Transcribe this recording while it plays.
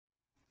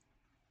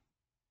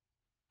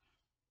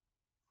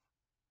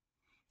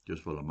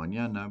Dios por la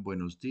mañana,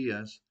 buenos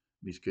días,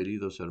 mis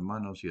queridos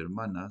hermanos y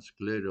hermanas,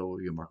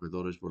 clero y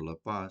embajadores por la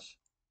paz.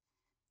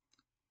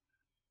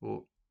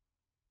 Ho-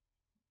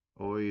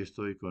 Hoy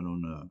estoy con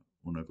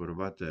una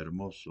corbata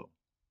hermoso.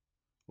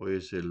 Hoy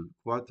es el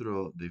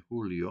 4 de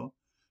julio.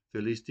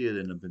 Feliz Día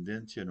de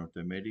Independencia en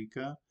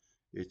Norteamérica.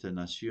 Esta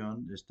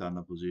nación está en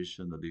la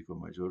posición del hijo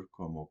mayor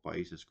como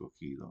país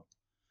escogido.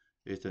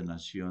 Esta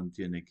nación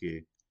tiene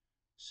que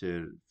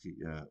ser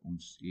un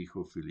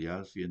hijo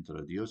filial frente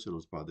a Dios y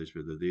los padres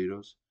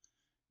verdaderos.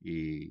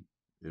 Y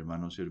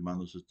hermanos y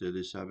hermanos,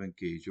 ustedes saben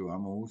que yo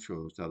amo mucho a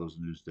los Estados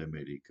Unidos de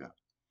América.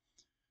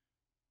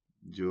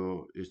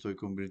 Yo estoy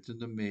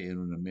convirtiéndome en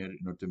un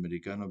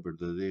norteamericano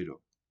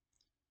verdadero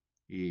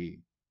y,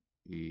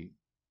 y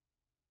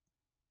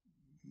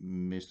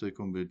me estoy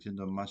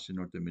convirtiendo más en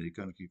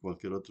norteamericano que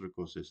cualquier otra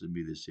cosa. Ese es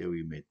mi deseo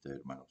y meta,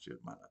 hermanos y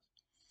hermanas.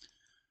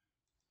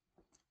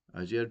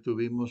 Ayer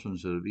tuvimos un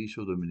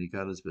servicio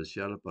dominical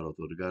especial para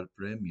otorgar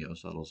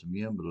premios a los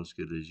miembros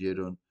que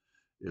leyeron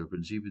el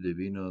Principio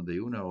Divino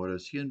de 1 hora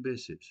 100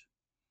 veces.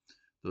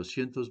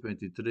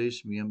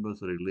 223 miembros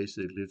de la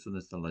iglesia de Clifton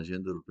están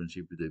leyendo el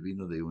Principio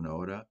Divino de 1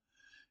 hora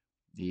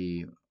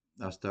y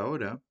hasta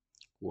ahora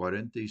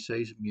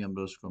 46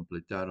 miembros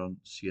completaron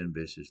 100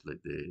 veces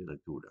de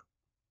lectura.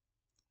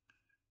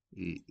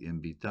 Y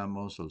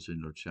invitamos al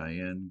señor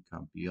Cheyenne,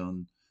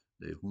 campeón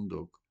de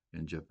Hundok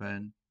en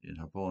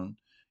Japón,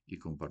 y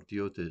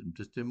compartió un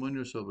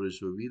testimonio sobre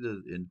su vida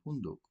en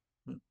Hundok.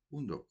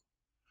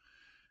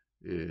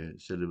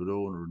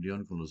 Celebró una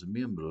reunión con los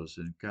miembros.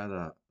 En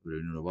cada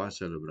reunión va a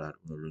celebrar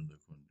una reunión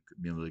con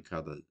miembros de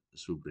cada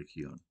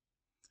subregión.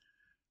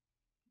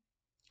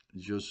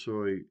 Yo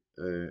soy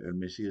el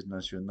Mesías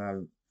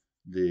Nacional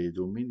de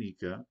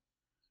Dominica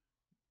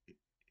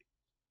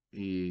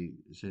y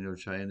el señor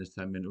Cheyenne es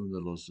también uno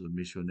de los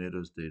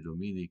misioneros de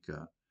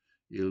Dominica.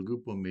 Y el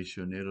grupo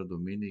misionero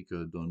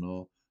Dominica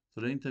donó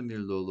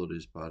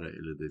 $30,000 para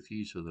el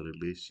edificio de la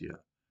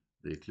iglesia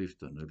de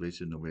Clifton, la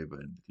iglesia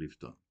nueva en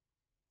Clifton.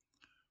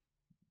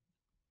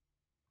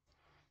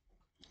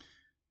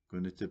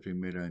 Con esta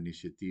primera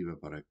iniciativa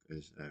para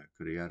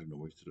crear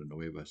nuestra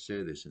nueva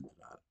sede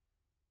central.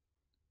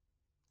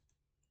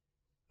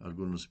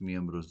 Algunos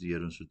miembros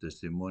dieron su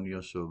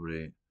testimonio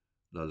sobre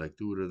la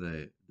lectura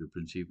del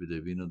Principio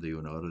Divino de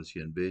 1 hora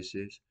 100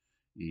 veces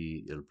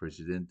y el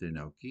presidente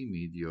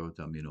Naukimi dio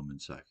también un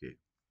mensaje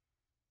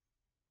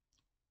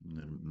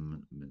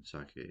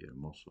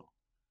hermoso.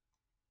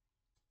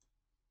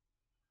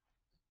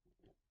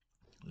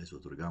 Les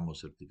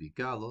otorgamos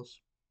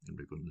certificados en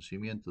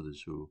reconocimiento de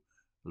su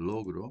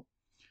logro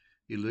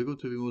y luego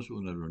tuvimos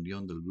una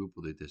reunión del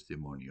grupo de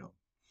testimonio.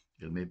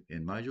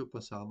 En mayo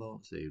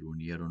pasado se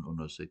reunieron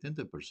unos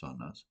 70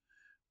 personas,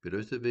 pero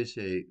esta vez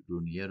se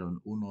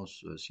reunieron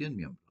unos 100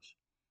 miembros,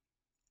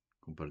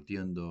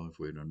 compartiendo.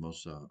 Fue una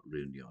hermosa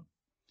reunión.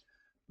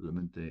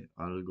 Realmente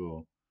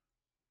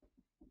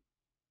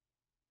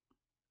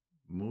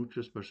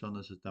muchas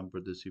personas están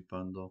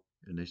participando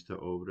en esta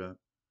obra.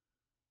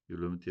 Yo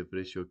realmente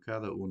aprecio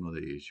cada uno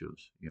de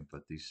ellos y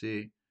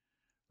enfaticé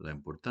la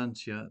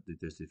importancia de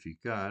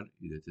testificar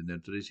y de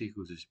tener 3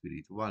 hijos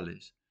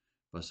espirituales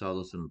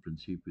basados en el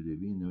principio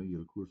divino y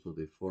el curso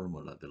de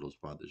fórmula de los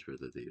padres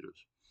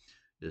verdaderos.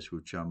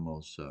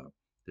 Escuchamos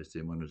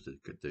testimonios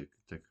de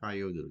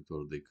Tacayo,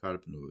 director de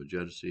CARP, Nueva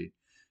Jersey,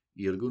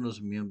 y algunos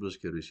miembros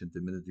que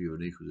recientemente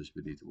tuvieron hijos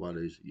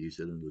espirituales y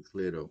hicieron el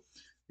clero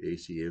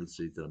si él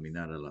se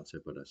terminara la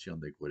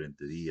separación de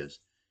 40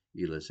 días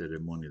y la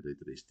ceremonia de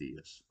 3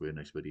 días. Fue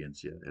una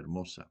experiencia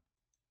hermosa.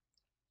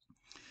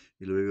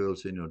 Y luego el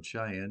señor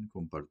Cheyenne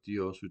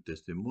compartió su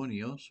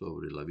testimonio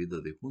sobre la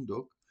vida de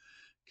Hundok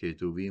que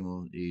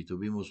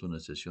tuvimos una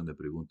sesión de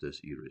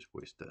preguntas y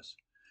respuestas.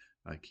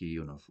 Aquí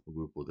un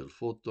grupo del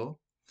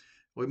foto.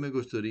 Hoy me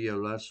gustaría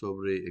hablar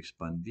sobre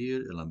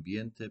expandir el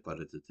ambiente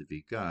para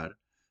testificar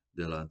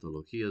de la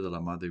Antología de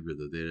la Madre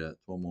Verdadera,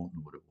 tomo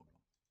número 1.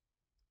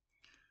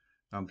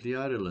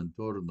 Ampliar el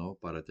entorno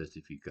para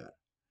testificar.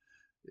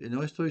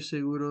 No estoy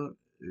seguro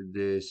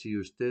de si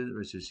usted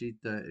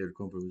necesita el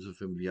compromiso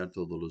familiar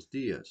todos los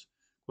días.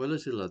 ¿Cuál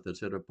es la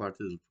tercera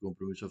parte del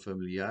compromiso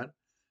familiar?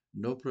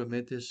 ¿No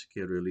prometes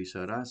que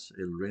realizarás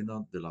el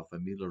reino de la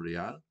familia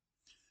real?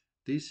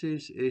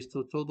 Dices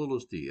esto todos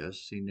los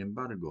días, sin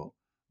embargo,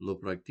 ¿lo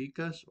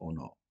practicas o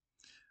no?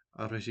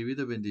 Has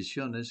recibido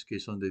bendiciones que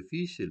son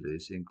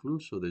difíciles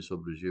incluso de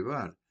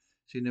sobrellevar.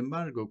 Sin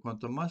embargo,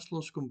 cuanto más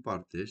los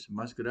compartes,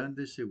 más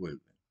grandes se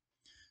vuelven.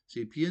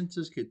 Si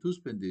piensas que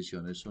tus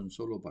bendiciones son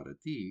solo para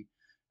ti,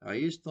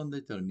 ahí es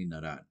donde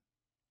terminarán.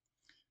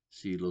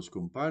 Si los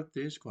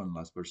compartes con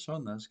las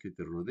personas que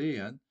te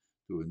rodean,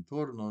 tu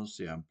entorno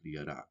se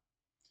ampliará.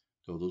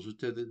 Todos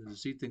ustedes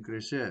necesitan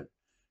crecer.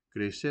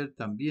 Crecer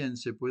también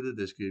se puede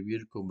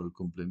describir como el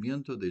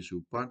cumplimiento de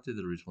su parte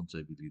de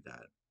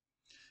responsabilidad.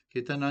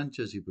 Qué tan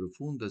anchas y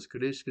profundas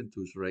crezcan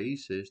tus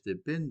raíces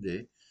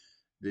depende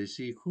de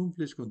si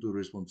cumples con tu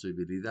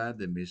responsabilidad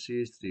de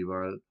Mesías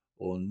tribal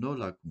o no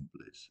la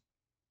cumples.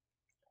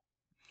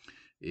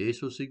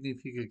 Eso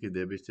significa que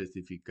debes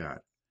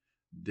testificar.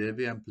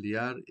 debe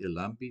ampliar el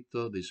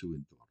ámbito de su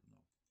entorno.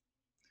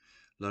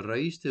 La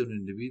raíz de un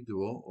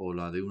individuo o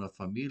la de una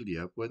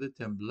familia puede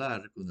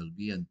temblar con el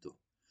viento.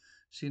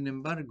 Sin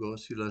embargo,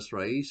 si las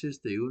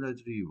raíces de una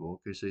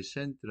tribu que se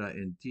centra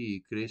en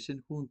ti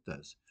crecen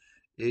juntas,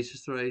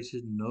 esas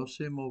raíces no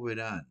se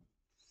moverán,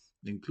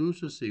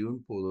 incluso si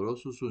un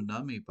poderoso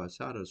tsunami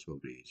pasara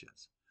sobre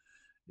ellas.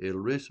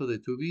 El resto de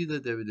tu vida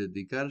debe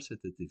dedicarse a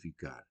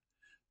testificar.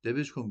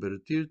 Debes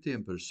convertirte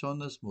en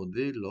personas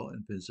modelo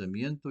en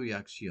pensamiento y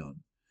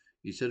acción,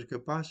 y ser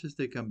capaces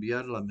de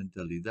cambiar la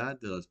mentalidad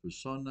de las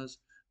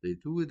personas de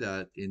tu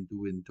edad en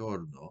tu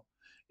entorno,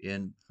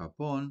 en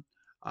Japón,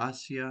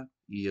 Asia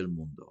y el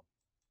mundo.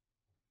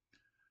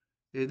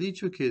 He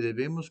dicho que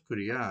debemos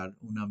crear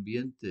un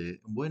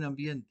buen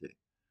ambiente.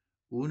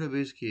 Una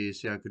vez que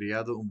se ha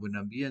creado un buen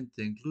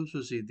ambiente,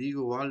 incluso si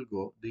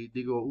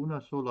digo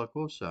una sola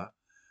cosa,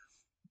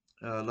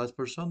 las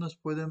personas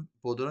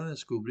podrán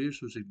descubrir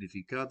su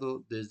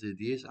significado desde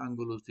 10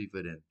 ángulos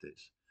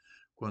diferentes.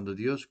 Cuando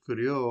Dios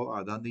creó a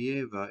Adán y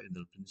Eva en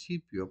el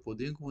principio,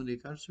 ¿podían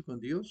comunicarse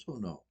con Dios o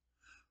no?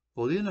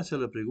 Podían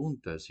hacerle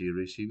preguntas y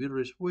recibir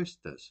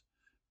respuestas.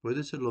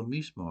 Puede ser lo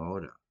mismo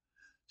ahora.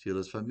 Si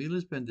las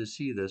familias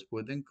bendecidas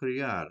pueden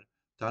crear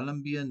tal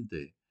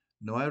ambiente,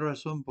 no hay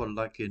razón por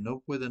la que no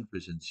puedan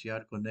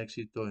presenciar con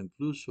éxito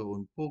incluso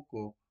con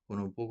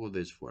un poco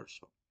de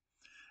esfuerzo.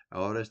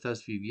 Ahora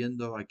estás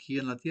viviendo aquí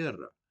en la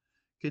tierra.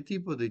 ¿Qué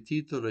tipo de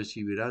título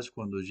recibirás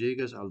cuando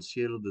llegas al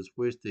cielo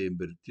después de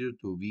invertir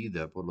tu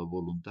vida por la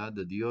voluntad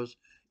de Dios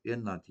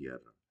en la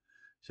tierra?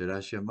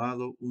 ¿Serás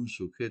llamado un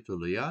sujeto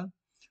leal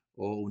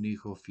o un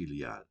hijo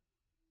filial?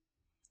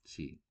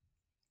 Sí.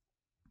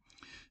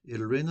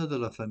 El reino de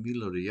la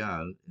familia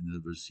real, en el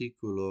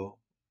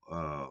versículo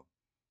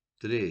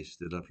 3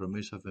 de la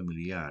promesa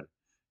familiar,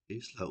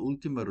 es la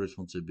última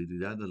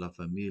responsabilidad de la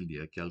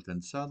familia que ha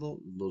alcanzado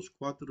los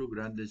 4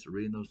 grandes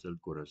reinos del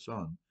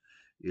corazón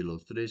y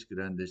los 3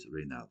 grandes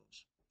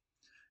reinados.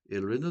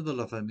 El reino de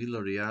la familia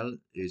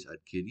real es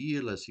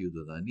adquirir la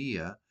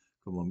ciudadanía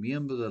como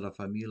miembro de la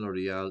familia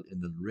real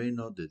en el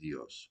reino de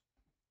Dios.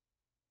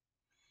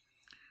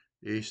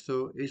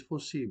 Esto es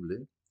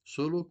posible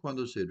solo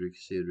cuando se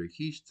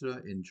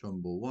registra en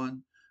Chombo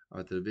One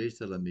a través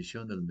de la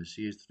misión del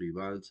Mesías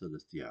tribal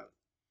celestial.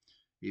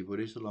 Y por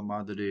eso la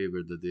Madre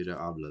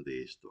Verdadera habla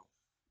de esto.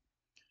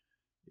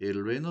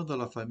 El reino de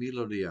la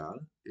familia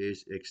real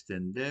es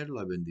extender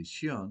la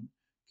bendición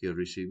que he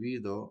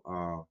recibido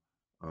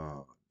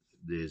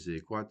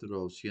desde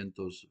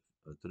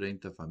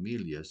 430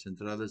 familias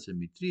centradas en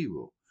mi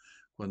tribu.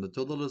 Cuando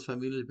todas las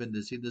familias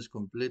bendecidas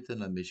completen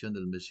la misión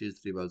del Mesías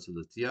tribal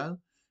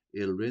celestial,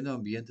 el reino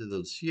ambiente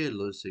del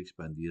cielo se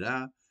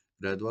expandirá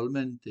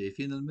gradualmente y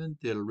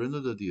finalmente el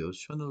reino de Dios,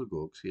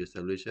 Shonel-Gok, se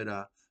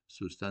establecerá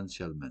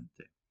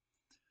sustancialmente.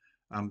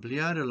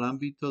 Ampliar el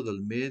ámbito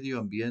del medio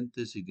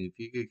ambiente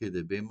significa que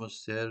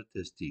debemos ser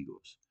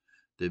testigos.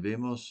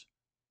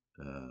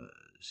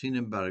 Sin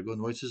embargo,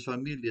 nuestras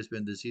familias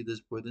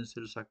bendecidas pueden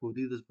ser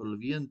sacudidas por el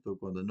viento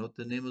cuando no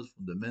tenemos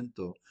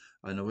fundamento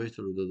a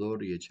nuestro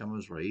alrededor y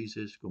echamos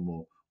raíces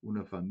como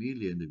una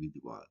familia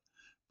individual.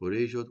 Por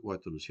ello,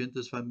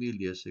 430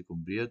 familias se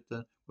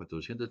convierten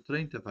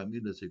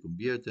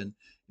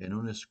en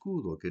un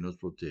escudo que nos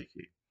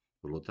protege.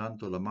 Por lo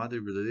tanto, la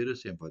Madre Verdadera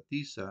se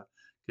enfatiza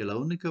que la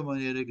única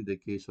manera de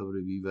que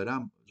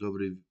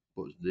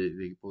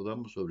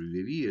podamos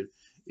sobrevivir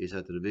es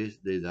a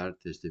través de dar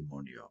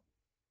testimonio,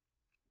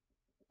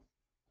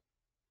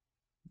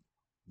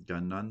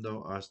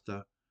 ganando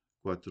hasta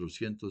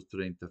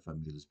 430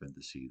 familias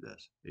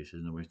bendecidas. Esa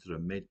es nuestra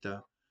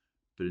meta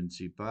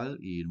principal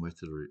y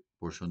nuestra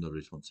porción de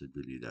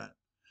responsabilidad.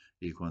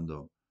 Y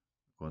cuando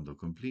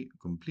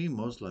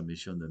cumplimos la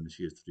misión del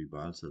Mesías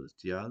tribal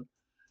celestial,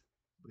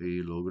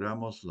 y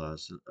logramos la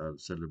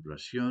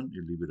celebración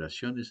y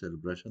liberación y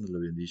celebración de la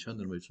bendición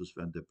de nuestros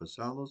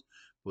antepasados,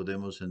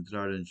 podemos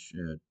entrar en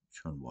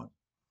Chombo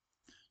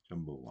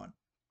One.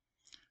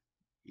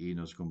 Y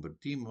nos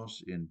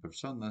convertimos en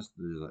personas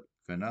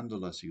ganando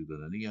la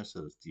ciudadanía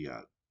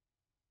celestial.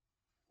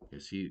 Y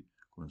así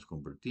nos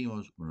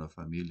convertimos en una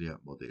familia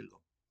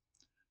modelo.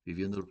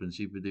 Viviendo el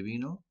Principio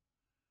Divino,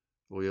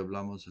 hoy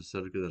hablamos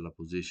acerca de la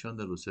posición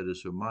de los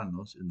seres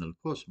humanos en el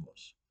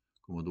cosmos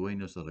como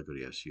dueños de la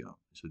creación.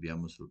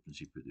 Estudiamos el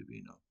Principio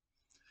Divino.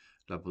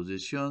 La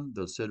posición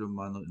del ser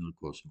humano en el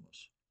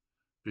cosmos.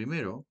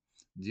 Primero,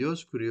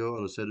 Dios creó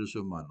a los seres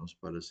humanos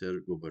para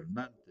ser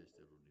gobernantes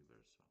del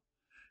universo.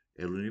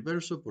 El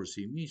universo por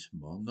sí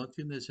mismo no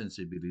tiene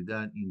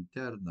sensibilidad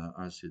interna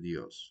hacia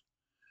Dios.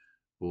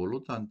 Por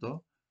lo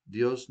tanto,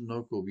 Dios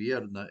no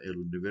gobierna el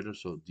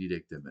universo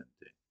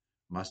directamente.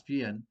 Más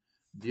bien,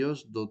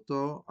 Dios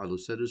dotó a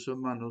los seres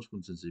humanos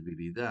con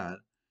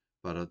sensibilidad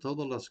para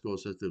todas las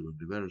cosas del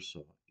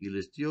universo y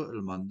les dio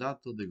el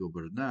mandato de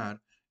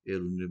gobernar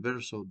el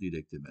universo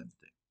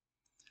directamente.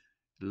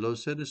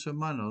 Los seres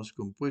humanos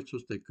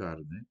compuestos de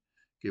carne,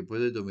 que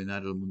puede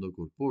dominar el mundo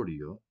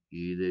corpóreo,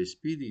 y de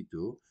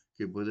espíritu,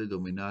 que puede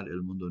dominar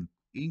el mundo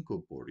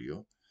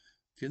incorpóreo,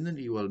 tienen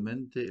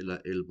igualmente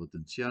el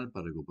potencial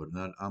para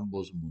gobernar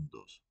ambos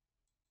mundos.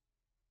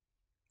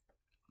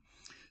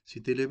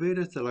 Si te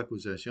liberas de la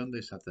acusación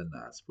de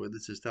Satanás,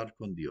 puedes estar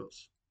con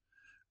Dios.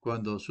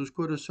 Cuando sus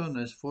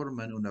corazones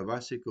forman una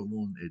base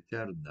común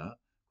eterna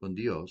con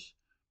Dios,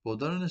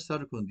 podrán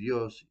estar con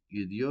Dios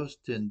y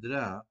Dios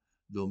tendrá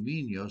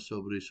dominio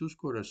sobre sus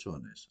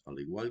corazones, al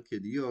igual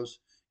que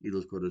Dios y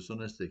los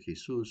corazones de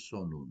Jesús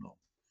son uno.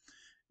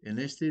 En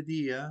este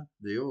día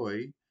de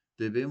hoy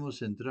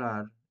debemos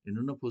entrar en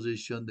una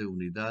posición de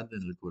unidad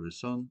en el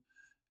corazón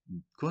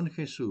con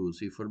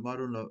Jesús y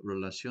formar una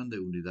relación de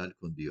unidad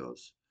con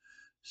Dios.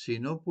 Si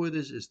no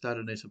puedes estar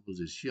en esa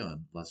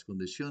posición, las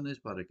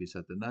condiciones para que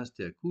Satanás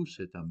te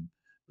acuse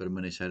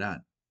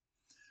permanecerán.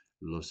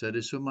 Los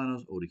seres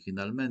humanos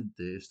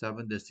originalmente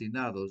estaban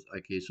destinados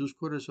a que sus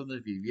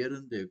corazones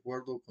vivieran de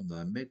acuerdo con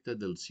la meta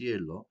del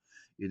cielo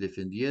y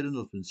defendieran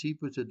los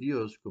principios de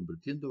Dios,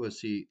 convirtiendo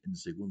así en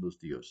segundos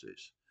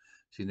dioses.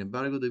 Sin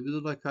embargo, debido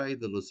a la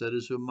caída, los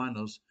seres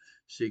humanos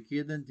se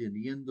quedan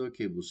teniendo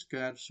que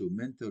buscar su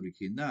mente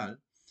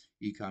original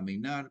y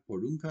caminar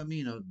por un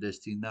camino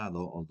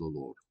destinado al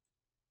dolor.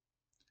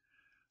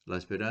 La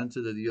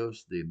esperanza de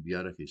Dios de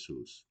enviar a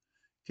Jesús.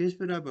 ¿Qué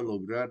esperaba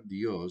lograr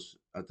Dios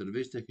a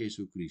través de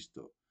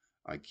Jesucristo,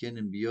 a quien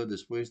envió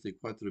después de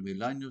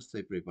 4000 años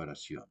de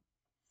preparación?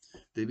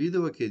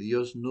 Debido a que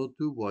Dios no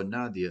tuvo a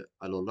nadie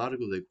a lo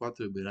largo de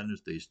 4000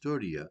 años de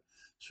historia,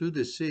 su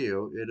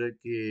deseo era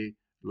que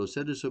los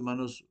seres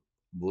humanos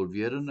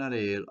volvieran a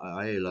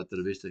él a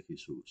través de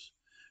Jesús.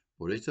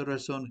 Por esta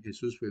razón,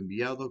 Jesús fue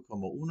enviado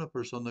como una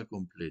persona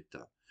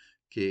completa,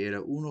 que era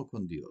uno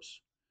con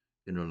Dios.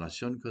 En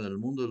relación con el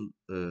mundo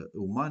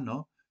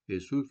humano,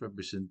 Jesús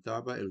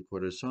representaba el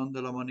corazón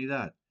de la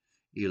humanidad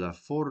y la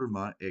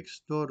forma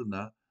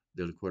externa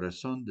del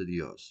corazón de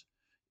Dios.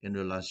 En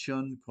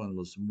relación con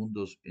los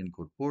mundos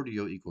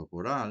incorpóreo y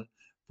corporal,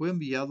 fue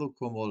enviado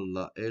como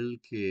el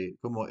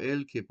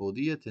que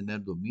podía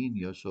tener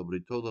dominio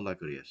sobre toda la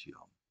creación.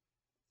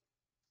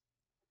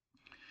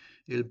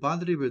 El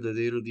Padre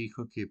verdadero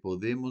dijo que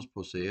podemos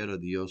poseer a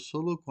Dios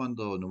solo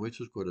cuando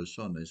nuestros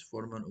corazones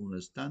forman un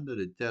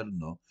estándar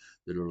eterno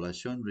de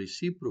relación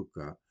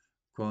recíproca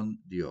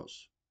con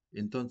Dios.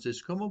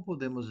 Entonces, ¿cómo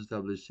podemos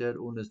establecer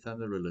un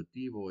estándar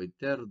relativo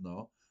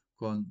eterno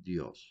con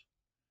Dios?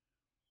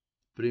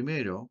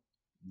 Primero,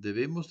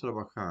 debemos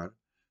trabajar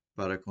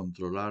para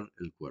controlar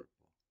el cuerpo.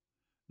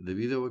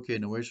 Debido a que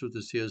nuestros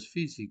deseos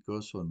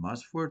físicos son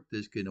más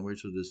fuertes que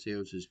nuestros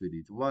deseos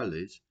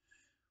espirituales,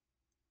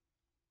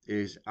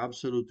 es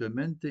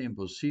absolutamente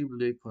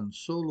imposible con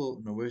solo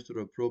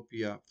nuestra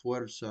propia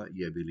fuerza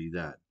y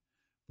habilidad.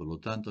 Por lo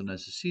tanto,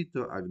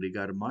 necesito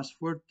agregar más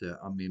fuerza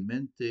a mi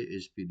mente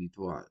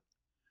espiritual.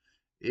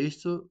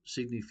 Esto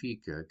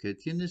significa que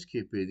tienes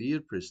que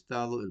pedir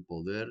prestado el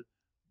poder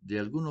de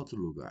algún otro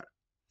lugar.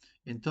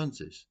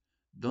 Entonces,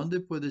 ¿dónde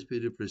puedes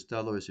pedir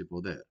prestado ese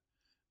poder?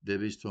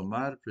 Debes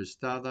tomar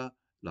prestada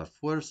la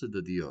fuerza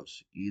de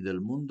Dios y del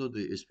mundo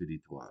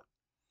espiritual.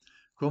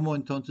 ¿Cómo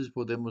entonces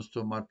podemos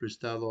tomar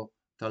prestado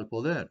tal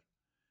poder?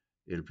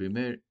 El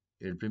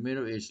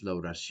primero es la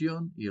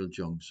oración y el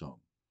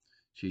Jeongseong.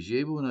 Si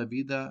llevo una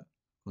vida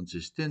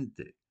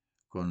consistente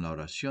con la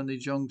oración de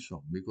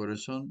Jeongseong, mi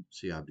corazón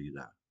se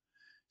abrirá.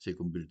 Se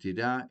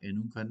convertirá en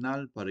un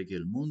canal para que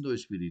el mundo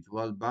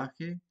espiritual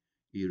baje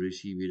y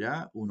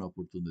recibirá una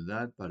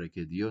oportunidad para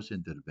que Dios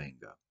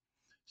intervenga.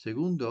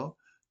 Segundo,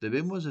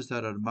 debemos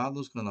estar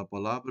armados con la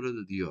palabra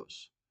de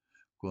Dios.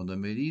 Cuando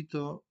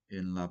medito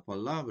en la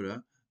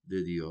palabra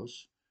de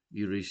Dios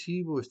y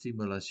recibo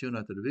estimulación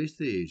a través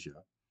de ella,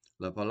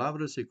 la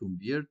palabra se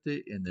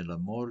convierte en el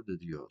amor de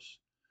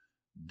Dios,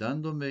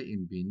 dándome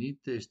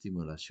infinita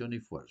estimulación y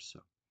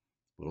fuerza.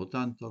 Por lo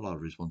tanto, la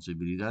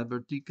responsabilidad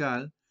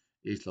vertical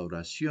es la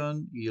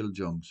oración y el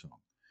Jeongseong,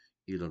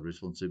 y la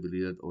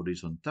responsabilidad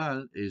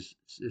horizontal es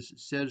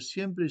ser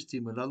siempre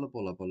estimulado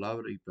por la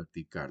palabra y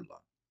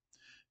practicarla.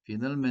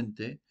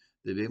 Finalmente,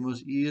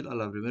 debemos ir a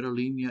la primera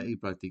línea y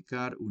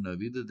practicar una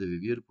vida de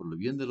vivir por el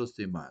bien de los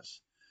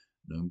demás.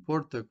 No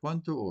importa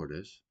cuánto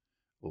ores,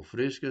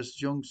 ofrezcas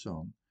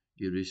Jeongseong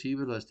y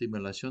recibes la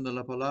estimulación de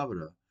la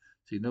palabra.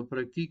 Si no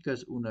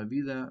practicas una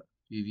vida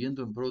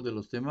viviendo en pro de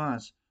los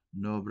demás,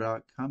 no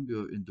habrá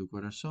cambio en tu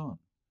corazón.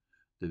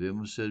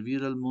 Debemos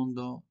servir al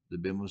mundo,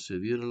 debemos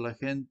servir a la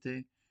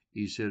gente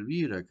y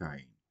servir a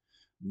Caín.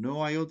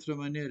 No hay otra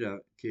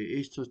manera que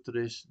estos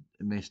tres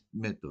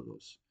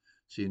métodos.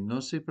 Si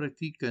no se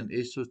practican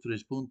estos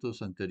 3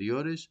 puntos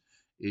anteriores,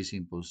 es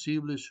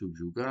imposible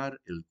subyugar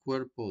el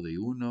cuerpo de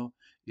uno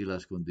y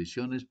las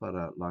condiciones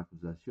para la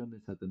acusación de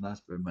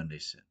Satanás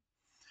permanecen.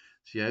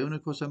 Si hay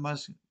una cosa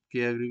más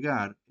que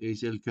agregar,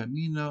 es el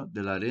camino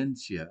de la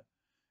herencia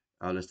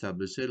al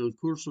establecer el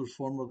curso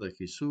forma de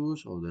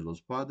Jesús o de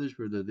los padres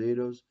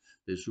verdaderos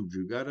de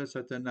subyugar a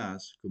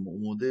Satanás como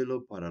un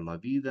modelo para la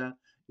vida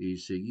y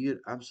seguir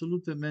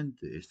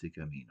absolutamente este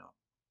camino.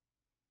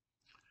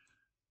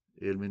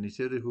 El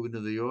Ministerio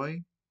Juvenil de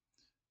hoy,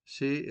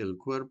 sé el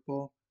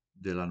cuerpo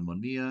de la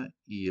armonía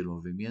y el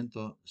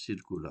movimiento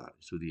circular.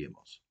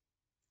 Estudiemos.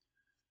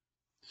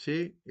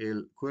 Sé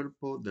el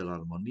cuerpo de la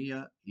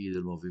armonía y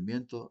del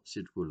movimiento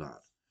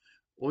circular.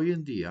 Hoy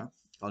en día,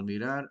 al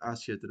mirar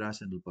hacia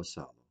atrás en el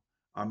pasado,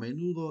 a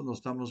menudo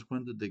nos damos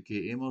cuenta de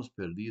que hemos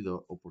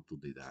perdido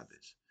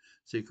oportunidades.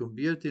 Se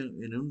convierte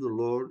en un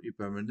dolor y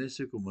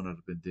permanece como un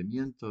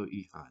arrepentimiento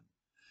y han.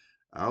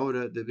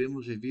 Ahora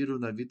debemos vivir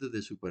una vida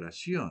de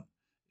superación,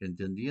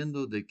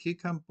 entendiendo de qué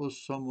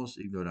campos somos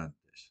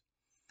ignorantes.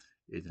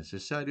 Es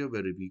necesario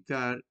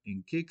verificar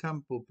en qué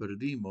campo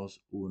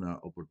perdimos una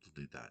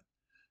oportunidad,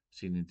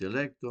 sin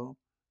intelecto,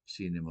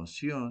 sin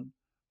emoción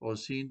o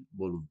sin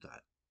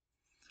voluntad.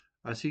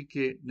 Así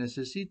que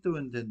necesito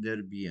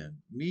entender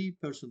bien mi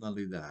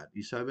personalidad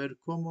y saber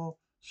cómo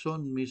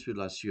son mis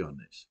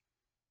relaciones.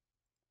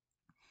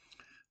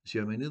 Si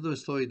a menudo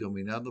estoy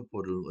dominado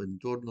por el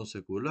entorno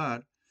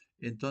secular,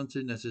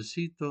 entonces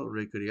necesito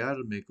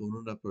recrearme con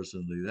una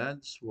personalidad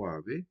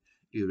suave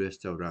y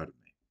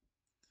restaurarme.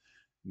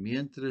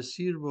 Mientras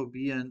sirvo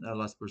bien a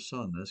las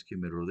personas que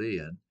me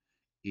rodean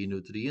y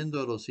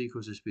nutriendo a los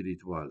hijos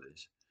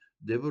espirituales,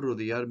 debo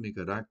redondear mi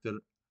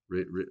carácter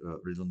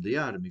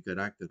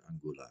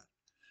angular.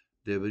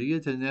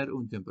 Debería tener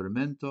un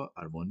temperamento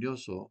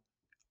armonioso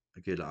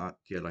que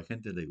a la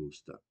gente le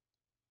gusta.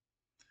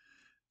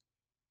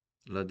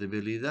 La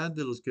debilidad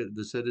de los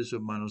seres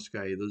humanos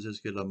caídos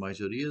es que la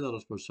mayoría de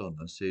las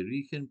personas se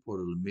rigen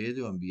por el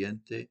medio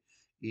ambiente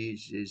y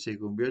se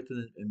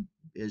convierten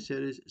en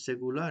seres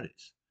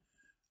seculares.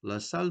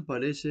 La sal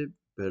parece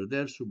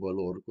perder su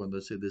valor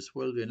cuando se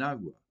disuelve en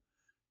agua,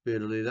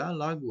 pero le da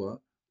al agua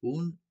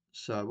un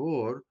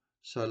sabor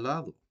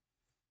salado.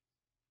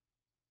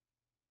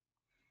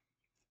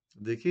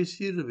 ¿De qué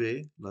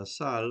sirve la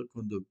sal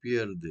cuando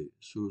pierde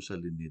su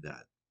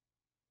salinidad?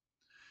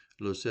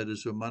 Los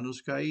seres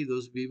humanos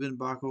caídos viven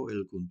bajo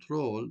el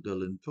control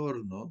del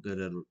entorno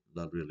de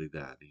la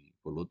realidad y,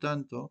 por lo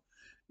tanto,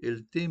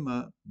 el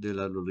tema de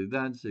la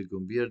realidad se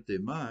convierte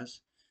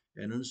más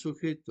en un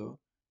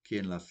sujeto que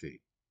en la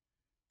fe.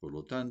 Por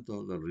lo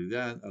tanto, la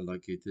realidad a la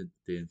que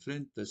te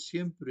enfrentas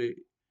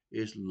siempre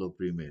es lo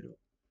primero.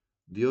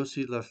 Dios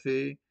y la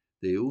fe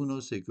de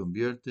uno se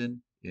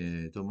convierten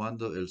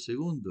tomando el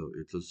segundo,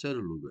 el tercer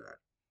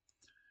lugar.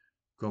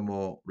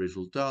 Como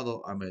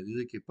resultado, a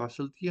medida que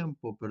pasa el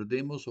tiempo,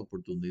 perdemos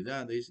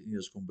oportunidades y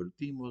nos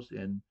convertimos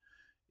en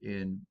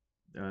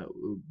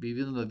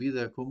viviendo una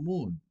vida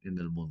común en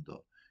el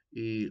mundo.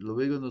 Y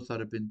luego nos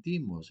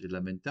arrepentimos y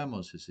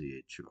lamentamos ese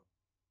hecho.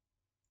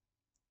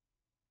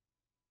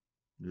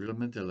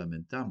 Realmente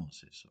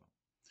lamentamos eso.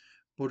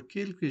 ¿Por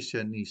qué el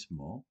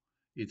cristianismo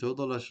y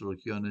todas las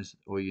religiones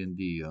hoy en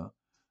día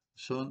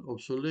son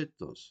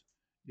obsoletos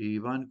y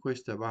van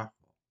cuesta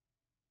abajo?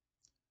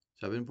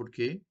 ¿Saben por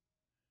qué?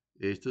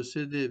 Esto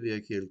se debe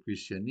a que el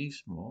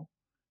cristianismo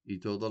y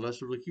todas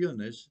las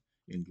religiones,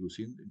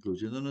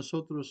 incluyendo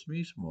nosotros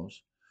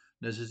mismos,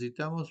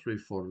 necesitamos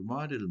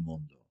reformar el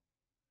mundo.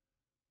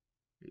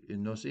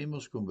 Nos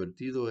hemos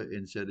convertido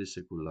en seres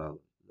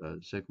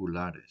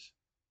seculares.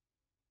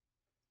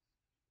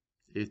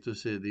 Esto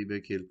se debe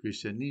a que el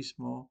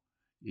cristianismo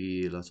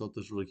y las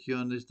otras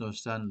religiones no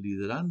están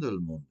liderando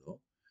el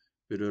mundo,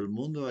 pero el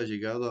mundo ha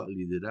llegado a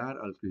liderar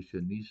al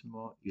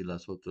cristianismo y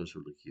las otras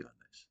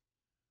religiones.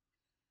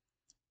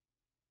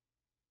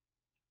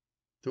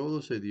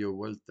 Todo se dio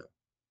vuelta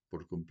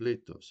por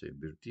completo, se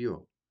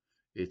invirtió.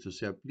 Esto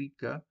se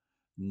aplica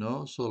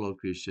no solo al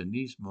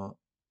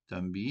cristianismo,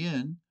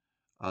 también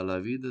a la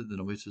vida de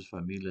nuestras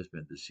familias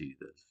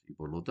bendecidas. Y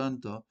por lo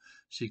tanto,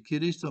 si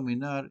quieres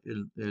dominar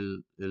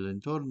el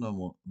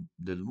entorno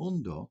del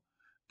mundo,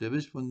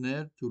 debes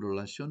poner tu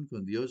relación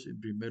con Dios en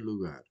primer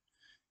lugar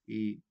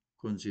y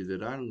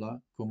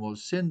considerarla como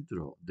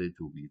centro de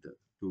tu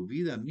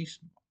vida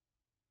misma.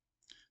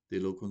 De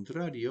lo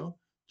contrario,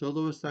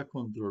 todo está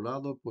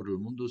controlado por el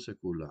mundo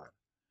secular.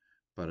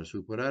 Para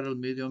superar el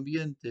medio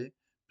ambiente,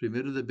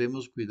 primero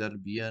debemos cuidar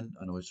bien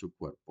a nuestro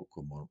cuerpo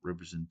como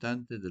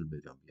representante del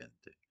medio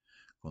ambiente.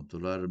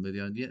 Controlar el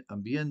medio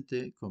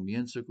ambiente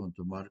comienza con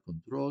tomar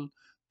control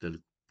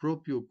del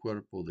propio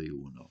cuerpo de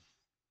uno.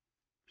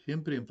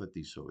 Siempre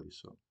enfatizo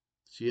eso.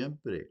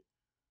 Siempre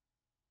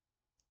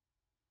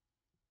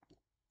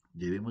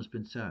debemos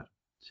pensar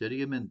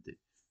seriamente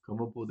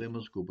cómo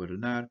podemos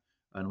gobernar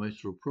a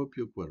nuestro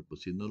propio cuerpo.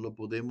 Si no lo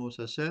podemos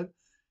hacer,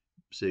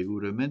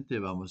 seguramente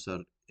vamos a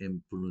estar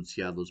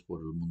influenciados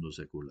por el mundo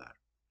secular.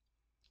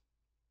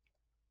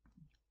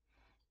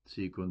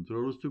 Si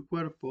controlas tu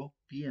cuerpo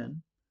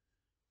bien,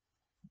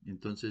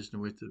 entonces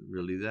nuestra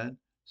realidad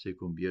se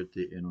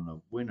convierte en una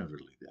buena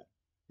realidad.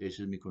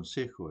 Ese es mi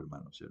consejo,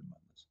 hermanos y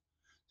hermanas.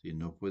 Si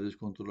no puedes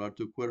controlar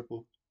tu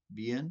cuerpo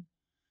bien,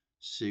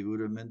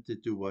 seguramente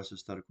tú vas a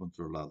estar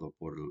controlado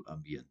por el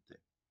ambiente.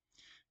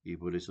 Y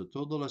por eso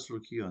todas las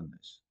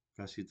religiones,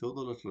 casi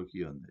todas las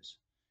religiones,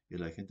 y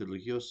la gente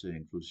religiosa,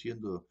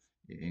 inclusive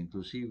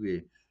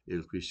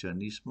el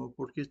cristianismo,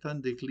 ¿por qué está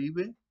en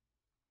declive?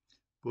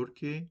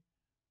 Porque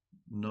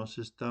nos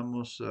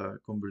estamos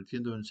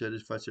convirtiendo en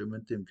seres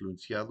fácilmente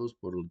influenciados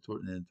por el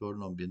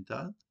entorno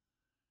ambiental,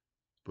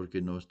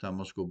 porque no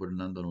estamos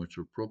gobernando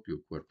nuestro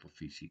propio cuerpo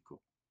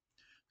físico.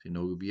 Si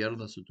no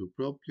gobiernas tu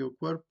propio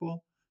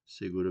cuerpo,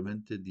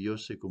 seguramente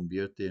Dios se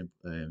convierte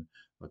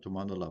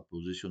tomando la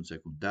posición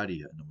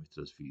secundaria en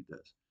nuestras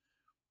vidas.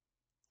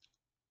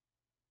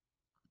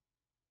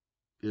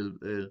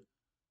 En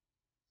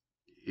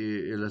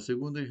la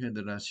segunda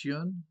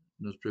generación,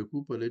 nos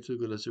preocupa el hecho de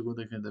que la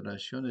segunda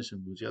generación es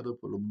influenciada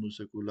por el mundo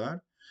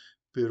secular,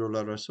 pero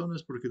la razón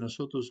es porque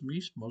nosotros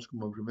mismos,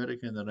 como primera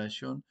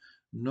generación,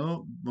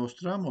 no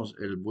mostramos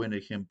el buen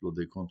ejemplo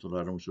de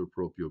controlar nuestro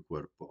propio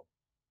cuerpo.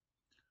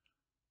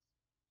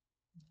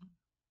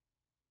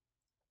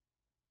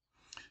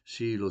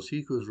 Si los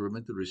hijos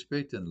realmente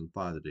respetan al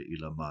padre y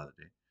la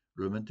madre,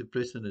 realmente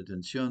prestan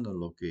atención a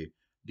lo que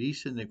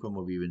dicen y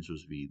cómo viven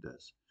sus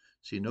vidas.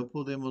 Si no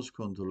podemos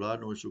controlar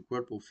nuestro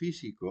cuerpo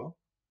físico,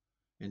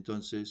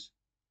 entonces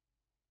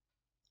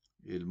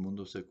el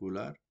mundo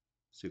secular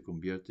se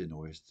convierte en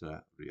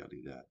nuestra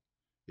realidad.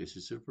 Ese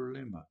es el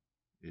problema.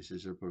 Ese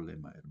es el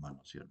problema,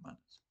 hermanos y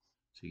hermanas.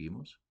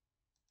 ¿Seguimos?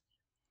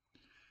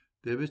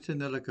 Debes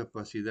tener la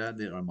capacidad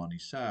de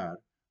armonizar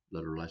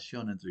la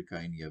relación entre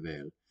Caín y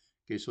Abel,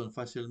 que son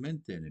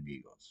fácilmente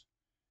enemigos.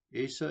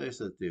 Esa es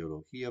la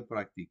teología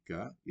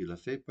práctica y la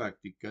fe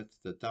práctica que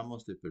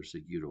tratamos de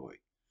perseguir hoy.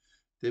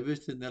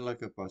 Debes tener la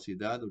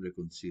capacidad de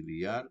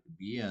reconciliar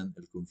bien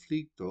el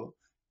conflicto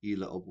y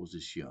la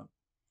oposición.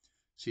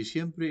 Si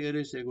siempre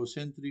eres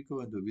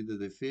egocéntrico en tu vida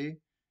de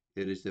fe,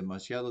 eres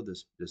demasiado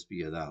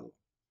despiadado.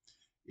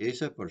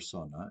 Esa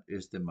persona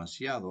es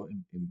demasiado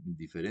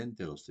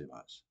indiferente a los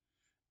demás.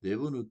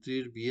 Debo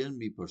nutrir bien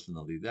mi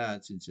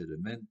personalidad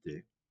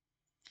sinceramente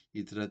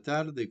y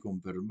tratar de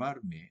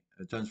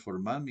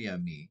transformarme a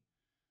mí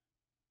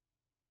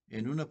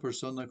en una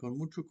persona con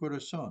mucho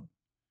corazón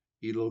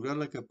y lograr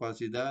la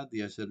capacidad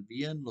de hacer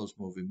bien los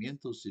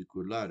movimientos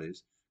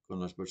circulares con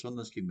las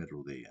personas que me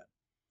rodean.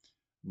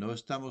 ¿No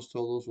estamos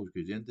todos los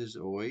creyentes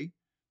hoy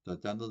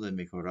tratando de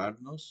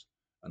mejorarnos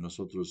a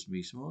nosotros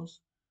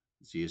mismos?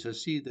 Si es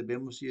así,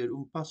 debemos ir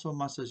un paso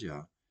más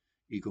allá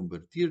y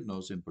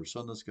convertirnos en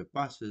personas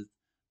capaces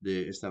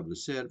de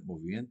establecer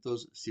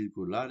movimientos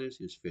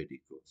circulares y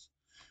esféricos.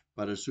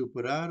 Para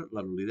superar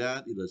la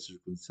realidad y las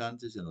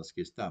circunstancias en las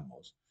que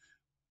estamos,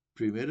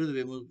 primero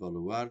debemos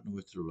evaluar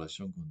nuestra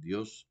relación con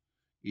Dios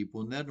y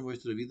poner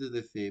nuestra vida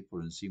de fe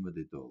por encima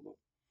de todo.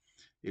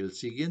 El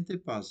siguiente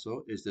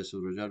paso es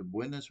desarrollar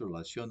buenas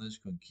relaciones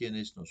con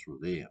quienes nos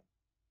rodean.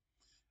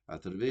 A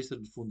través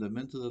del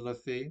fundamento de la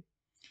fe,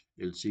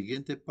 el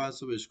siguiente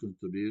paso es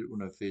construir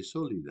una fe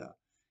sólida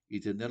y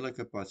tener la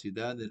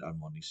capacidad de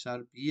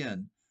armonizar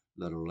bien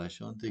la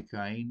relación de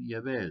Caín y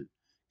Abel,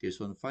 que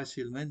son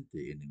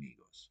fácilmente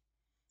enemigos.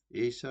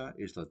 Esa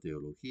es la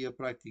teología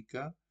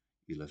práctica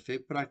y la fe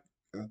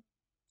práctica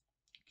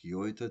que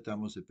hoy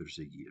tratamos de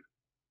perseguir.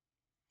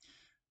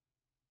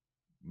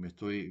 Me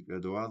estoy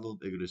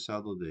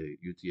egresado de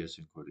UTS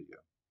en Corea.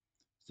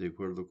 De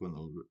acuerdo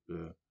con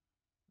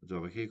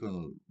trabajé con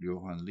el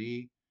Johan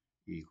Lee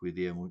y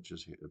cuidé a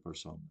muchas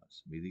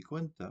personas. Me di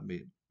cuenta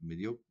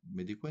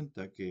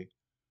que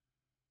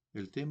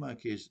el tema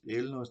que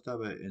él no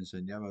estaba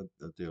enseñaba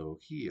la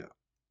teología.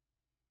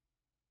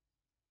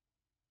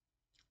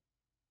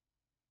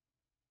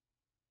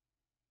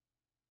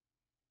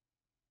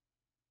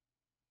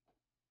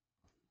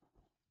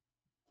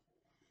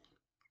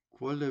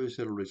 ¿Cuál debe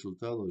ser el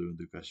resultado de una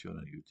educación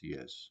en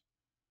UTS?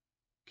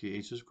 Que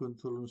ellos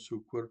controlan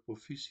su cuerpo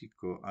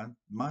físico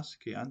más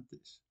que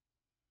antes.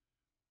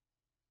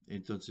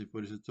 Entonces,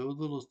 por eso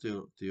todos los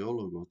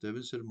teólogos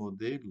deben ser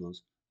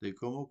modelos de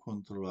cómo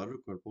controlar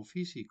el cuerpo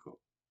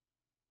físico.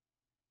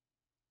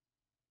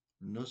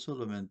 No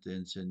solamente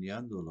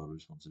enseñando la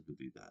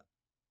responsabilidad.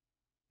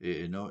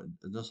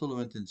 No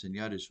solamente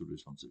enseñar es su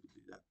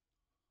responsabilidad.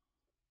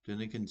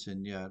 Tiene que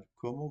enseñar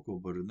cómo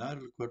gobernar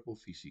el cuerpo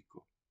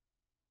físico.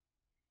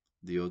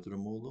 De otro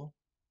modo,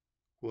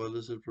 ¿cuál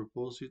es el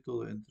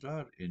propósito de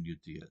entrar en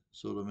UTS?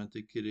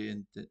 ¿Solamente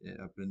quiere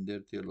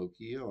aprender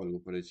teología o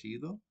algo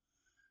parecido?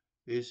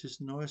 Esa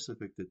no es la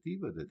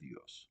expectativa de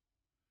Dios.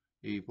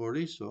 Y por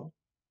eso,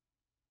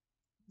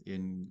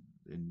 en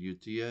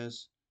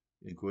UTS,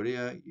 en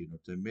Corea y en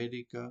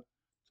Norteamérica,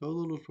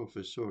 todos los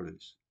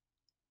profesores,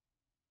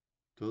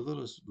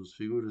 todas las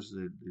figuras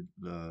de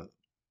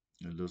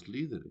los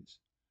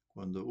líderes,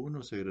 cuando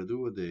uno se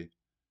gradúa de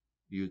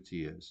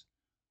UTS,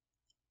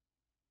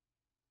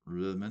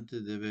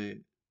 realmente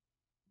debe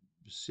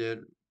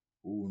ser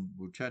un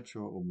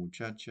muchacho o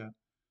muchacha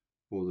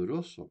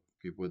poderoso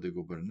que puede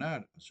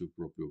gobernar a su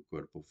propio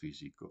cuerpo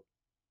físico.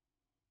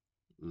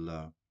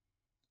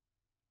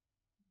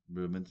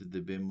 Realmente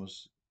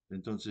debemos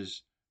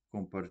entonces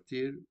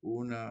compartir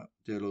una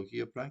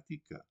teología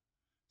práctica.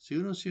 Si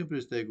uno siempre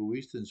está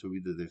egoísta en su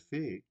vida de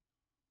fe,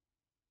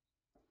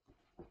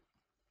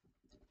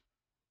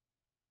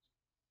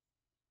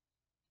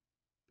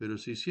 pero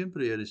si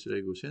siempre eres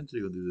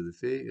egocéntrico en tu vida de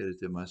fe, eres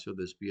demasiado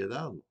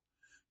despiadado.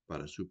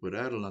 Para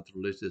superar la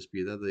naturaleza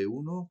despiadada de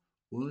uno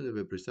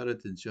debe prestar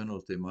atención a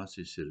los demás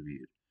y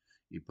servir.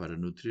 Y para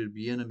nutrir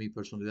bien a mi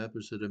personalidad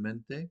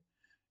precisamente,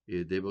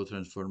 debo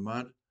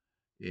transformarme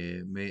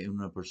en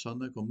una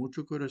persona con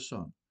mucho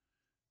corazón,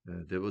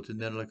 Debo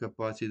tener la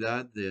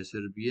capacidad de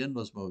hacer bien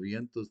los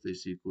movimientos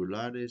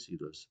circulares y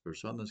las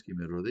personas que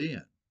me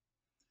rodean.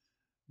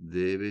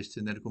 Debes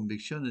tener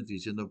convicciones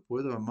diciendo,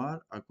 puedo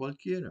amar a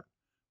cualquiera,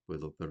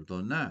 puedo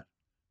perdonar,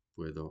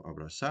 puedo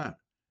abrazar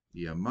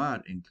y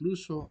amar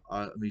incluso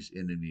a mis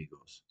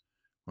enemigos.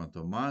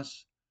 Cuanto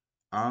más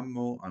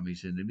amo a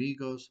mis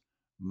enemigos,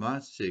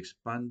 más se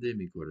expande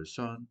mi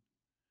corazón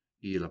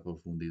y la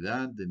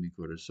profundidad de mi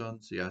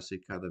corazón se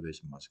hace cada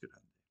vez más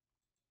grande.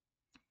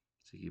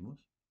 ¿Seguimos?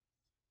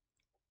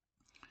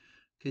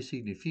 ¿Qué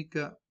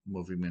significa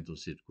movimiento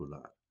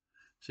circular?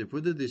 Se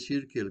puede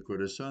decir que el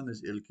corazón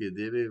es el que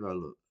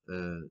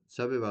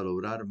sabe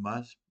valorar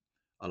más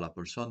a la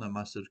persona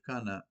más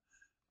cercana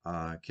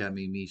que a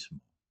mí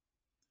mismo.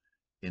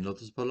 En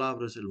otras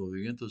palabras, el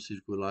movimiento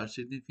circular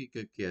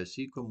significa que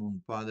así como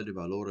un padre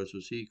valora a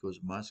sus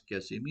hijos más que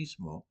a sí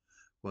mismo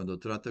cuando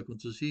trata con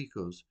sus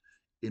hijos,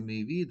 en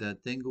mi vida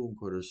tengo un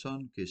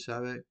corazón que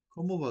sabe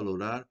cómo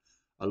valorar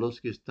a los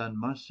que están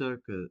más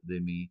cerca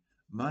de mí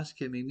más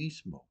que a mí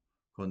mismo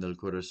con el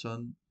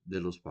corazón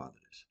de los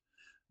padres.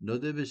 No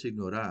debes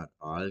ignorar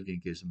a alguien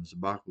que es más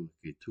bajo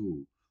que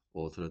tú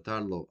o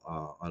tratarlo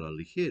a la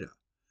ligera.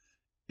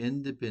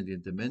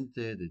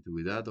 Independientemente de tu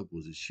edad o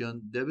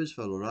posición, debes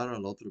valorar a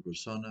la otra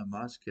persona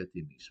más que a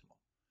ti mismo.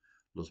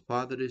 Los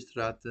padres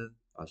tratan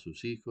a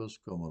sus hijos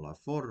como la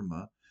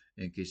forma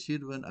en que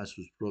sirven a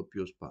sus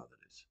propios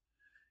padres.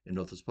 En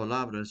otras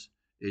palabras,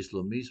 es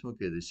lo mismo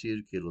que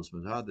decir que los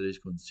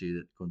padres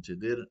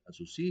consideran a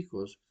sus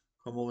hijos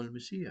como el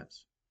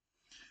Mesías.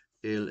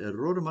 El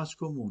error más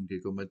común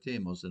que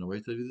cometemos en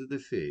nuestra vida de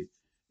fe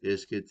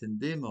es que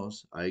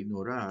tendemos a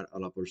ignorar a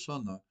la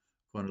persona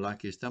con la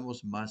que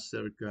estamos más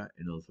cerca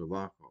en el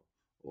trabajo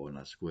o en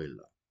la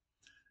escuela.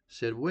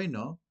 Ser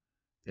bueno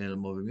en el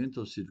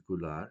movimiento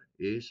circular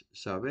es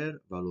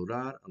saber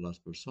valorar a las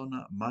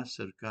personas más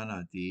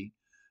cercanas a ti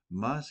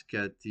más que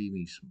a ti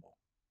mismo.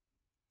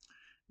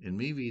 En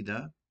mi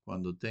vida,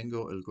 cuando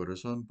tengo el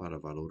corazón para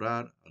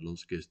valorar a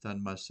los que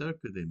están más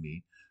cerca de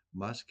mí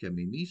más que a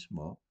mí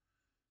mismo,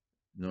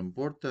 no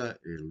importa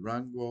el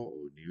rango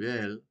o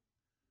nivel,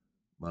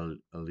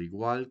 al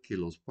igual que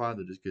los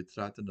padres que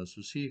tratan a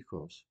sus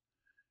hijos,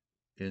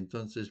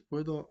 entonces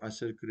puedo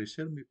hacer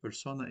crecer mi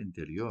persona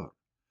interior.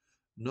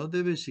 No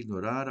debes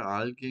ignorar a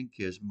alguien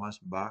que es más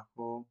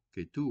bajo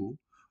que tú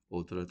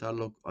o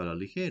tratarlo a la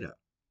ligera.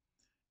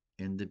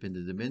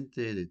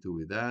 Independientemente de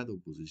tu edad o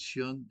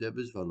posición,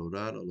 debes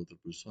valorar a la otra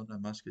persona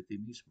más que a ti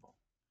mismo.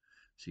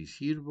 Si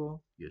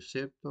sirvo y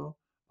acepto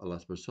a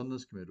las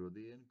personas que me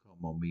rodean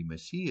como mi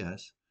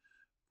Mesías,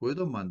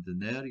 puedo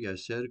mantener y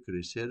hacer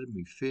crecer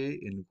mi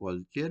fe en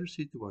cualquier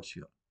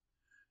situación.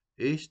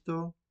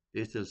 Esto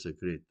es el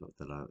secreto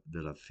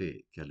de la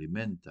fe que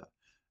alimenta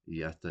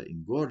y hasta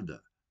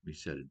engorda mi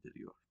ser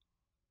interior.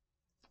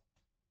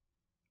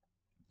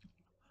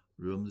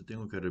 Luego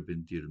tengo que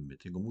arrepentirme,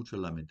 tengo mucha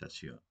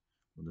lamentación.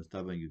 Cuando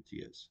estaba en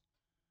UTS,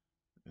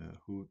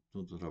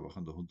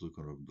 trabajando juntos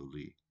con Rob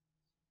Lee,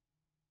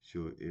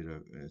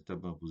 estaba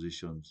en una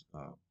posición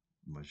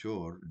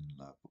mayor en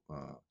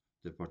el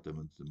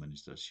departamento de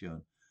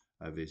administración.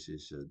 A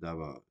veces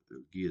daba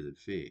el guía de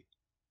fe,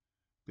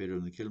 pero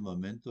en aquel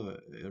momento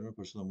era una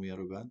persona muy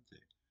arrogante.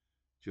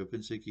 Yo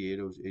pensé que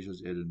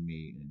ellos eran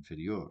mi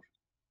inferior,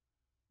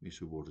 mis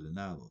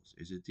subordinados.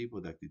 Ese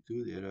tipo de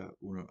actitud era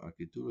una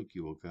actitud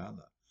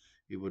equivocada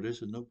y por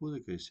eso no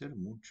pude crecer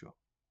mucho.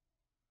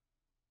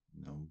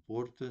 No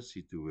importa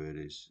si tú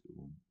eres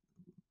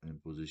en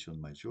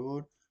posición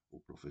mayor o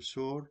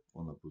profesor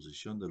o en la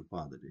posición del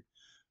padre.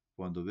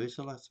 Cuando ves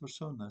a las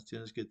personas,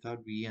 tienes que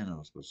estar bien a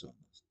las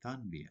personas,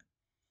 tan bien.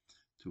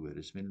 Tú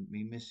eres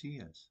mi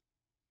Mesías.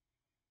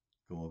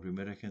 Como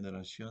primera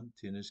generación,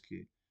 tienes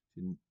que,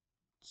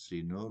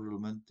 si no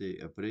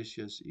realmente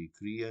aprecias y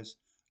crías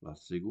la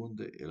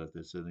segunda y la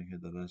tercera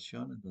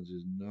generación,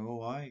 entonces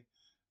no hay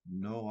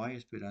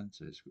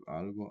esperanza, es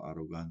algo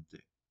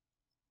arrogante.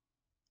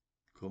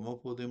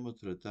 ¿Cómo podemos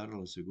tratar a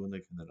la segunda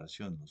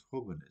generación, los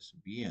jóvenes?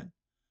 Bien.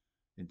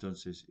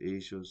 Entonces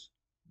ellos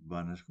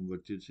van a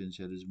convertirse en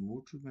seres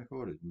mucho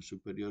mejores, muy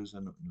superiores a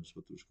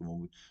nosotros,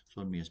 como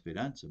son mi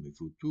esperanza, mi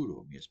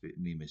futuro,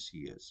 mi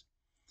Mesías.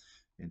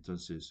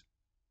 Entonces,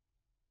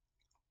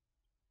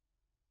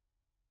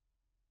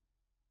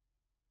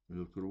 el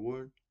Dr.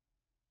 Ward,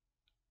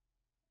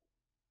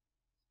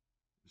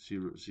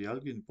 si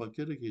alguien,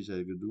 cualquiera que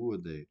se gradúe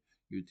de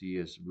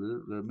UTS,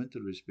 realmente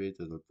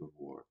respeta al Dr.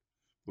 Ward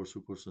por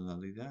su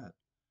personalidad.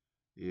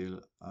 Él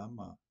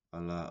ama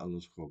a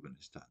los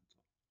jóvenes tanto,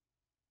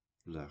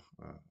 la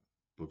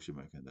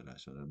próxima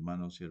generación,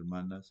 hermanos y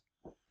hermanas.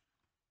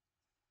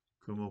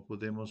 ¿Cómo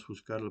podemos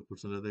juzgar la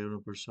personalidad de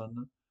una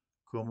persona?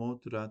 ¿Cómo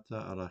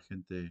trata a la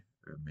gente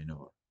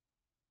menor?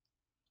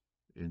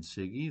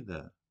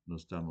 Enseguida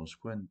nos damos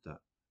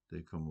cuenta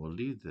de como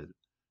líder,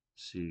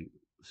 si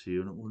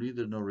un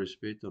líder no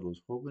respeta a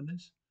los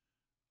jóvenes,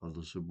 a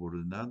los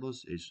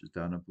subordinados,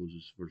 está en una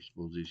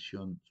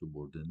posición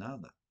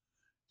subordinada.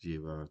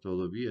 Lleva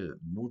todavía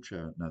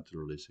mucha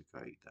naturaleza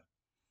caída.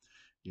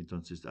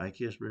 Entonces hay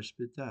que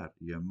respetar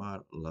y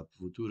amar a la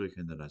futura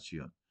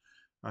generación.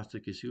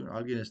 Hasta que si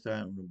alguien está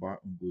en una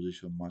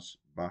posición más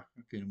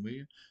baja que el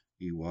mío,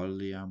 igual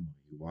le amo,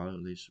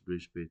 igual les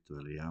respeto,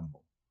 le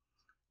amo.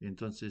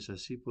 Entonces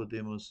así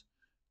podemos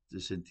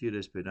sentir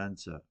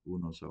esperanza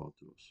unos a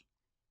otros.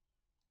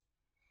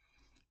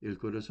 El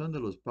corazón de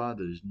los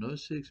padres no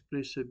se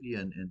expresa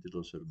bien entre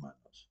los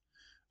hermanos.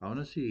 Aún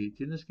así,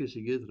 tienes que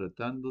seguir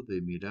tratando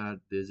de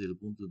mirar desde el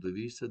punto de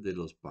vista de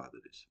los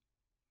padres.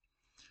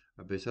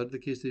 A pesar de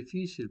que es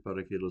difícil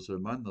para que los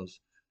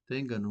hermanos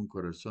tengan un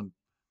corazón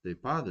de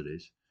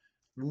padres,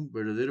 un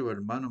verdadero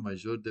hermano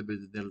mayor debe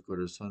tener el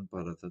corazón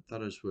para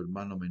tratar a su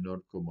hermano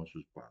menor como a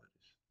sus padres.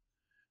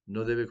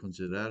 No debe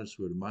considerar a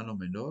su hermano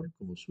menor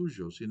como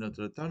suyo, sino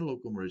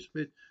tratarlo con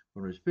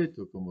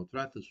respeto como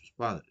trata a sus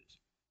padres.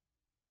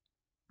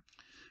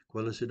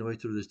 ¿Cuál es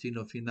nuestro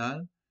destino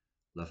final?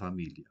 La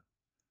familia.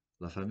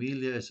 La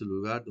familia es el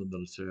lugar donde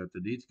las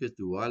características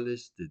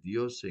duales de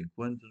Dios se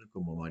encuentran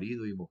como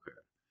marido y mujer.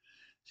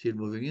 Si el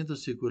movimiento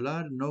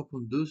secular no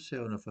conduce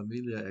a una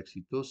familia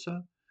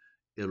exitosa,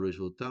 el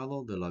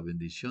resultado de la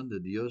bendición de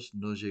Dios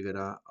no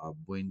llegará a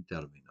buen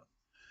término.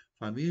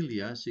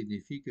 Familia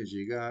significa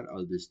llegar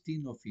al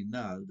destino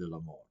final del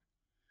amor.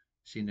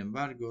 Sin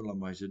embargo, la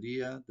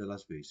mayoría de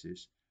las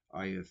veces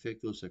hay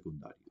efectos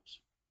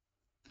secundarios.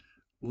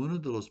 Uno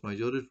de los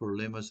mayores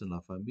problemas en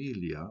la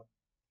familia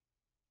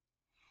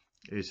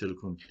es el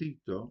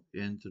conflicto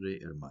entre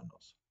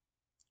hermanos.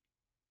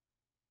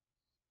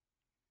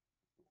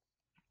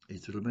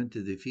 Es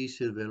realmente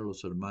difícil ver a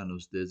los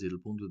hermanos desde el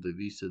punto de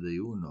vista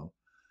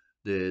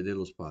de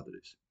los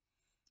padres.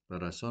 La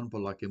razón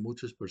por la que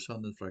muchas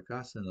personas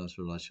fracasan en las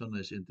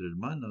relaciones entre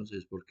hermanos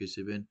es porque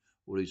se ven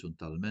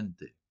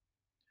horizontalmente.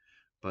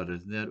 Para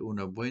tener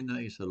una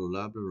buena y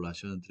saludable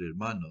relación entre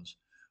hermanos,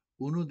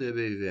 uno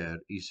debe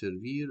ver y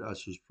servir a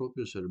sus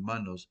propios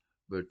hermanos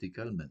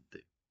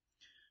verticalmente.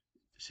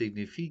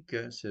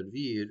 Significa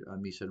servir a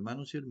mis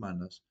hermanos y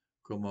hermanas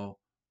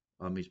como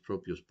a mis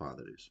propios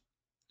padres.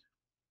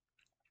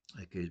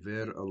 Hay que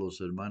ver a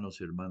los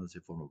hermanos y hermanas de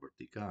forma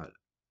vertical.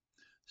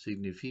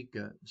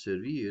 Significa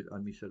servir a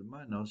mis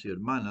hermanos y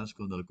hermanas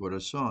con el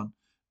corazón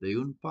de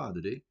un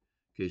padre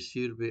que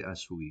sirve a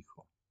su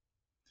hijo.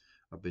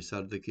 A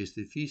pesar de que es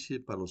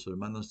difícil para los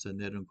hermanos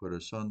tener un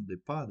corazón de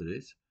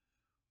padres,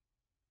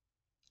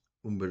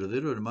 un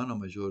verdadero hermano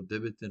mayor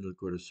debe tener el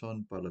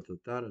corazón para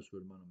tratar a su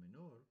hermano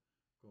menor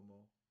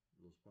como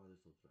los padres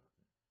lo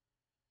tratan.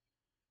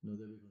 No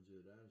debe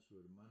considerar a su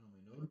hermano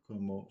menor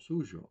como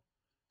suyo,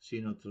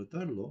 sino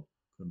tratarlo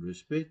con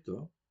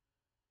respeto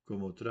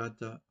como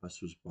trata a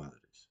sus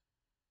padres.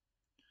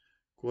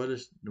 ¿Cuál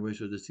es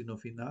nuestro destino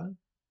final?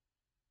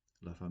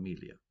 La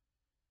familia.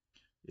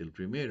 El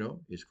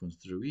primero es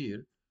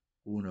construir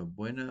una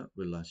buena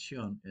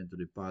relación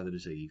entre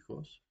padres e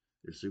hijos.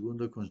 El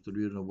segundo,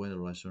 construir una buena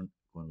relación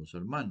con los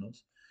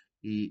hermanos.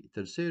 Y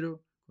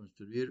tercero,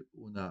 construir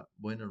una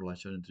buena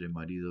relación entre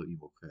marido y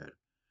mujer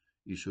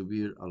y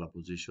subir a la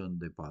posición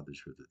de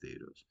padres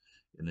verdaderos.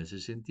 En ese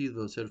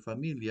sentido, ser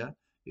familia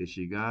es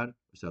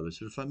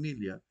establecer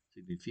familia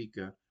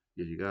significa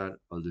llegar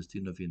al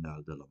destino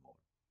final del amor.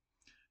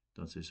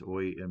 Entonces,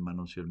 hoy,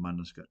 hermanos y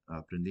hermanas,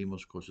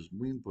 aprendimos cosas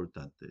muy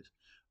importantes.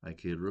 Hay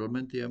que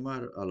realmente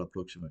amar a la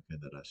próxima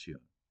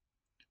generación.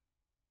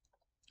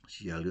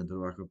 Si alguien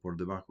trabaja por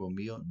debajo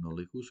mío, no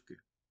le juzgue,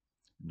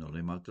 no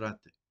le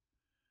maltrate.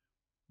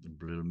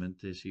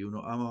 Realmente, si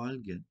uno ama a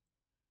alguien,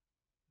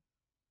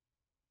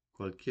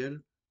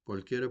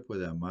 cualquiera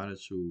puede amar a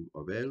su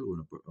Abel,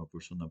 una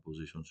persona en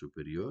posición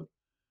superior,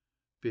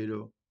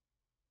 pero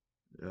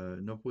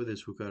no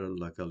puedes juzgar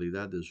la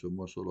calidad de su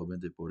amor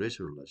solamente por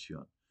esa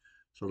relación.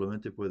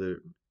 Solamente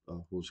puede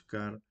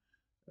juzgar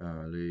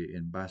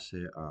en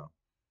base a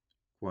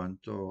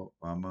cuánto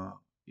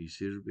ama y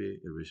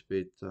sirve y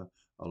respeta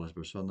a las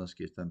personas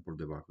que están por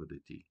debajo de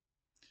ti.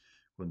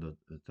 Cuando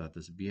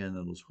tratas bien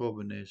a los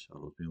jóvenes, a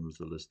los miembros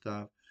del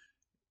staff,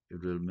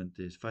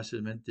 realmente es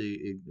fácilmente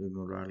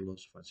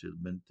ignorarlos,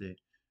 fácilmente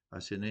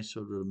hacen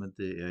eso,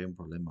 realmente hay un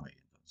problema ahí.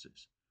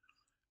 Entonces,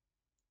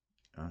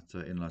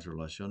 hasta en las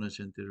relaciones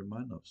entre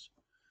hermanos,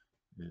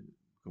 eh,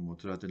 como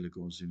traten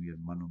como si mi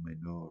hermano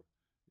menor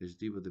es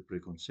tipo de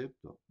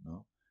preconcepto,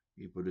 ¿no?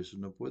 Y por eso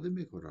no puede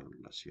mejorar la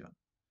relación.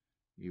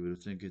 Y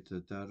tienen que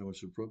tratar a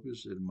sus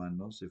propios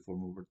hermanos de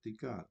forma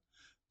vertical.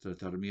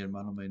 Tratar a mi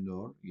hermano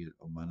menor y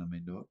hermana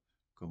menor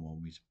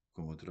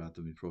como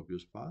trato a mis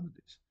propios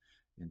padres.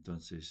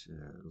 Entonces,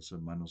 los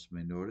hermanos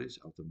menores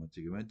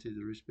automáticamente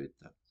te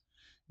respetan.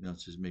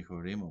 Entonces,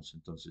 mejoremos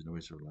entonces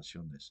nuestras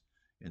relaciones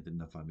entre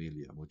la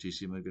familia.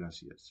 Muchísimas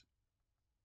gracias.